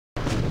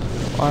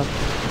What?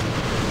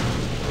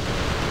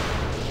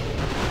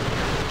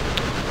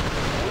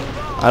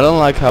 I don't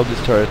like how this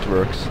turret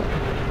works.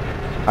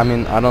 I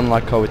mean, I don't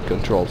like how it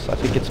controls. I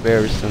think it's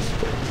very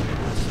sensitive.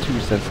 It's too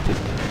sensitive.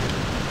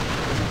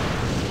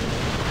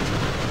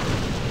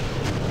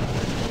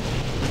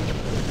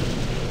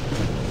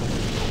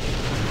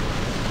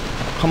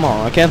 Come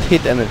on, I can't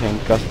hit anything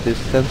because this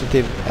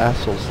sensitive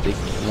asshole stick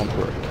won't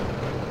work.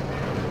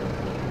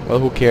 Well,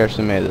 who cares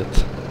who made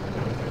it?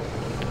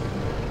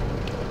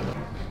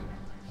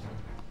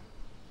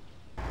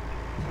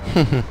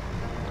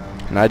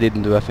 And I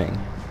didn't do a thing.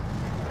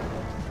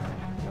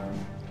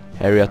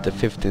 Here we're at the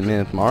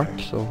 15-minute mark,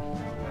 so...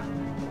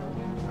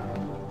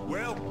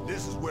 Well,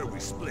 this is where we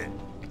split.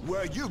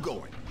 Where are you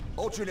going?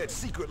 Alternate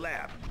secret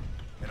lab.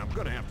 And I'm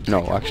gonna have to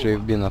No, actually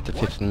we've been at the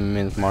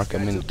 15-minute mark a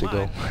minute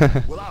ago.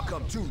 Well, I'll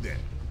come too then.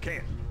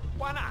 Can't.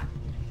 Why not?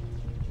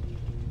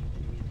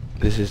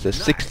 This is the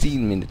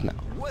 16-minute now.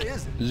 What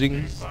is it? Zing.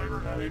 A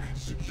cybernetic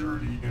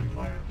security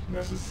implant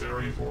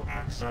necessary for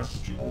access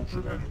to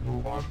ultraviolet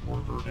robot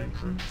worker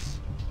entrance.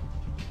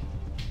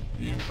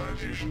 The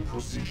implantation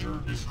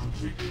procedure is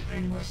completely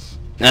painless.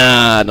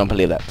 Nah, I don't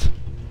believe that.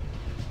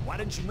 Why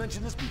didn't you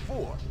mention this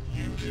before?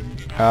 You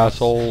didn't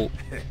Asshole.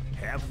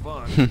 Have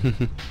fun.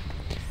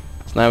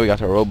 So now we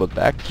got our robot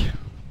back,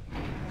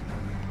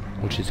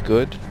 which is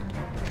good.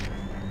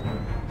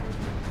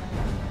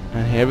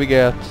 And here we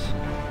get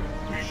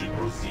We should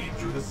proceed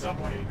through the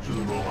subway to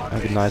the robot a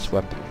base. nice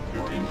weapon.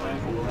 Your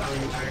implant will allow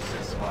you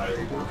access via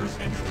the worker's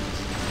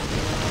entrance.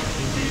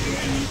 Engaging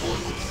any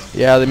forces.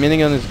 Yeah, the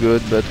minigun is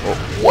good, but oh,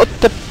 what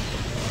the?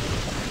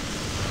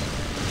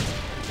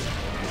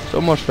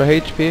 So much for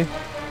HP.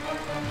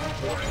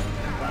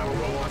 Battle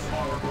robots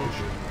are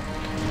approaching.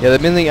 Yeah, the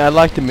minigun. I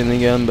like the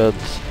minigun, but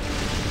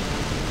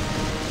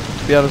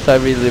to be honest, I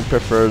really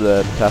prefer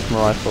the plasma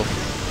rifle. I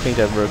think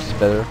that works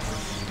better.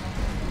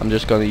 I'm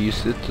just gonna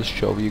use it to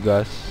show you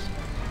guys.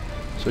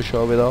 So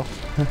show it off.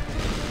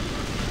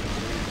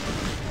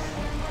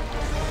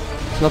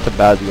 It's not a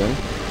bad gun.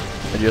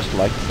 I just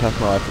like the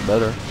plasma rifle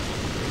better.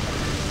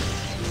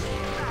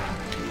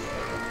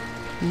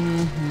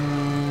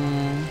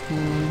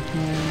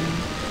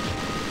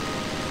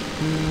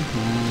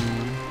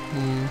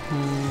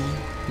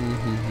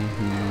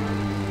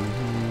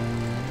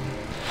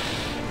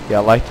 Yeah,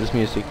 I like this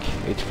music.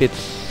 It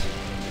fits.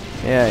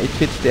 Yeah, it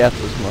fits the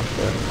atmosphere much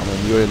better. I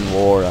mean, you're in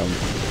war and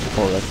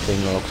all that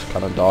thing looks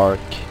kind of dark.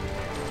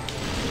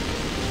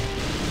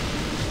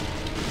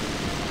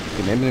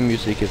 Okay, maybe the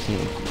music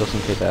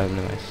doesn't fit that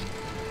anyways.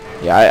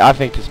 Yeah, I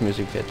think this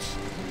music fits.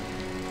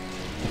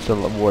 It's a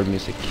war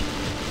music.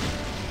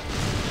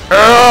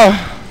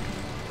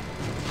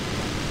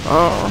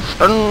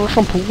 Ständ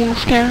som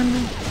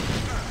polskan.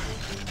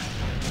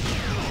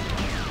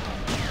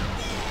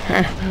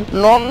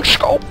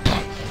 Non-scope.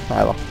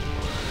 Nej då.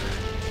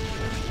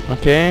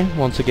 Okay,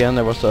 once again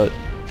there was a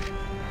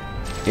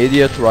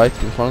idiot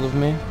right in front of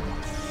me.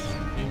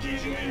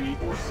 Engaging enemy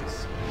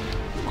forces.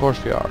 Of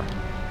course we are.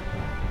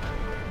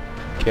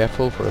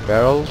 Careful for the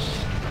barrels,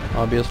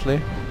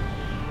 obviously.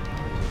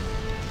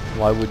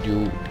 Why would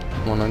you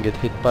wanna get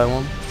hit by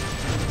one?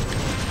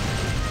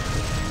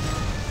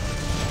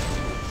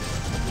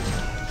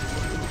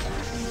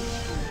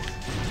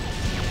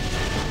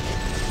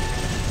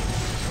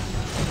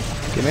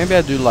 Okay, maybe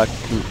I do like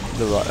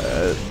the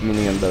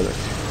minigun better.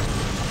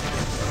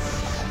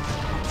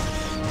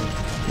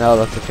 Now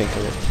that I think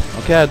of it.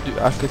 Okay,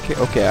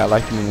 okay, I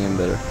like the minigun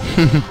better.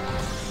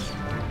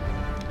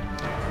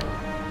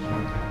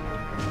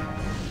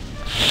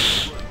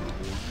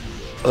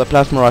 The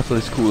plasma rifle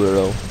is cooler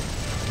though.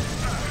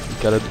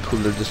 Got a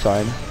cooler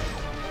design.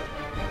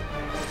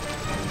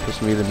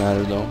 Doesn't really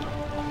matter though.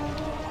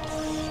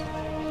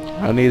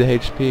 I need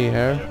HP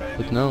here,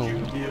 but no.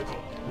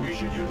 We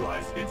should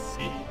utilize its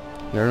speed.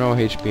 There are no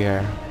HP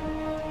here.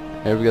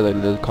 Here we got a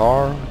little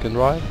car I can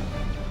drive.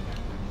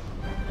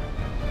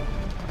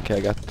 Okay, I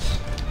got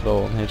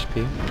low on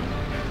HP.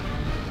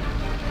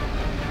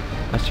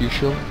 As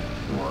usual.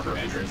 The worker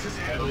entrance is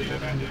heavily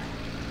defended.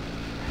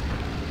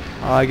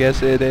 I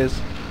guess it is.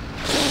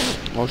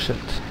 Oh shit.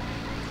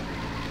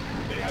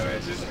 They have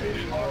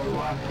anticipated our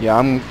arrival. Yeah,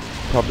 I'm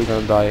probably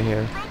gonna die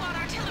here. Robot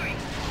artillery.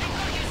 They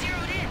got you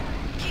zeroed in.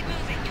 Keep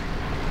moving.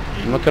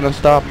 I'm not gonna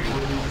stop. We will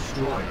be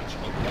destroyed.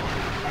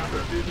 After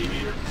 50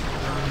 meters,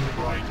 turn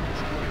right.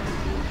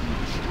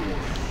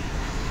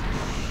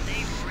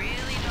 They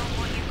really don't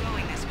want you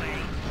going this way.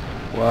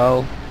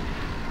 Well,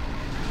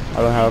 I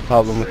don't have a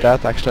problem with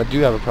that. Actually, I do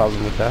have a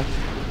problem with that.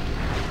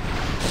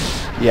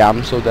 Yeah,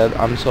 I'm so dead.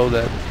 I'm so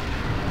dead.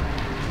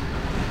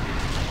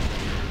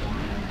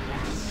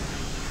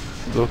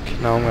 Look,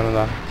 now I'm gonna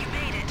die. You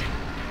made it.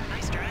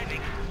 Nice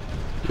driving.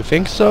 You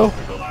think so?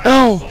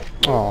 No!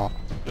 Aw.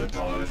 The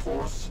dominant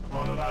force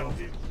on the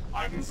battlefield.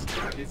 I can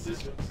secure its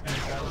systems and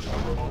establish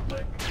a remote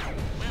link.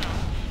 Well,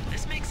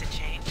 this makes a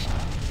change.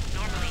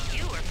 Normally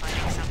you are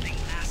fighting something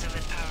massive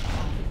and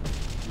powerful.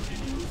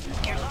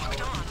 You're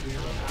locked on.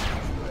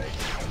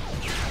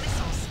 Use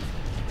missiles.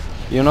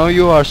 You know,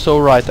 you are so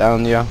right,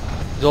 Anya.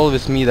 It's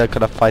always me that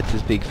gotta fight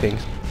these big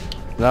things.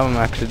 Now I'm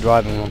actually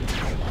driving one.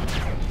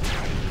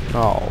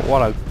 Oh,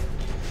 what a...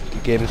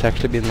 The game has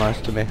actually been nice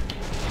to me.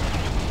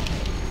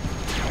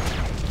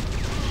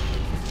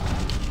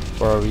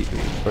 For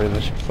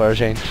a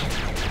change.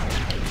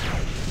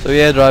 So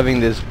yeah, driving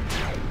this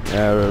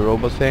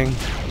robot thing. I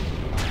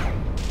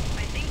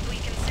think we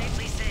can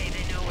safely say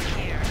they know we're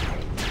here.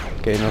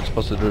 Okay, not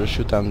supposed to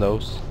shoot down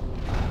those.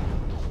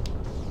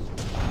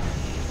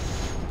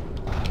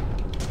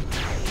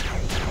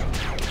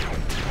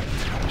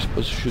 You're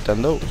supposed to shoot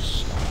down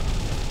those.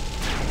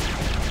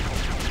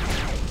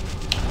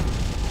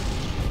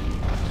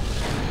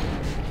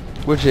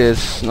 Which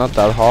is not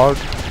that hard,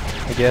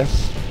 I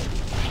guess.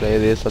 Actually,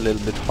 it is a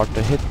little bit hard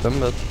to hit them,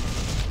 but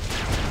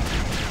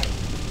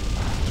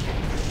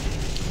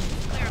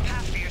Clear a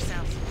path for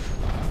yourself.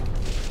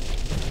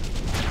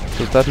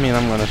 does that mean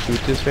I'm gonna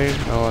shoot this thing?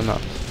 No, I'm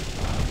not.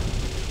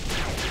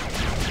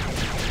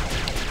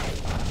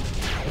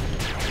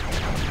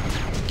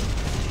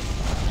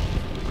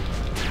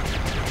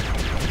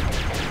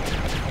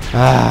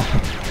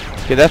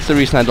 Okay, that's the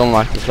reason I don't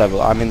like this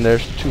level. I mean,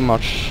 there's too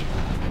much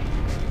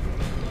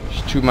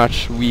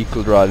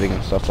vehicle driving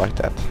and stuff like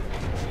that.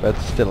 But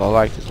still, I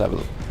like this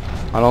level.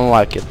 I don't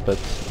like it, but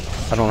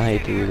I don't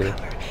hate it either.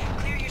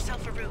 Clear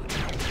yourself a route.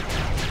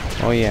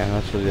 Oh yeah,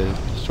 that's what it is.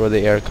 Destroy the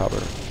air cover.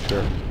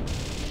 Sure.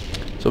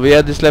 So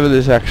yeah, this level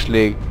is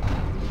actually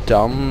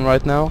done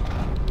right now.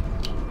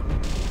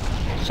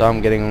 So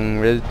I'm getting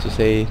ready to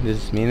say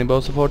this is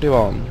Minibosa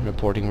 41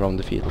 reporting from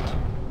the field.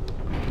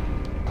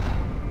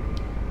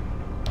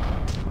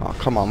 Oh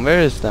come on,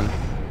 where is them?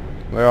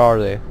 Where are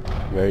they?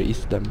 Where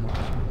is them?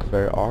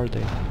 Where are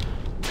they?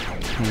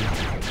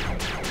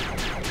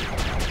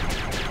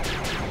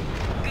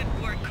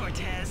 Good work,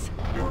 Cortez.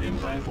 Your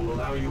implant will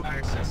allow you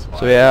access.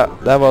 So yeah,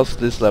 that was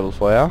this level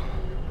for ya.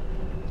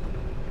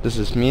 This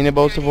is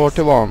Minibosa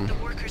 41 The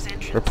workers'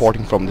 entrance.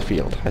 reporting from the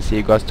field. I see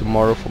you guys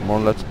tomorrow for more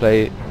Let's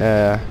Play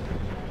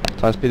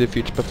Timesplitters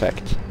Future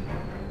Perfect.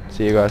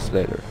 See you guys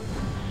later.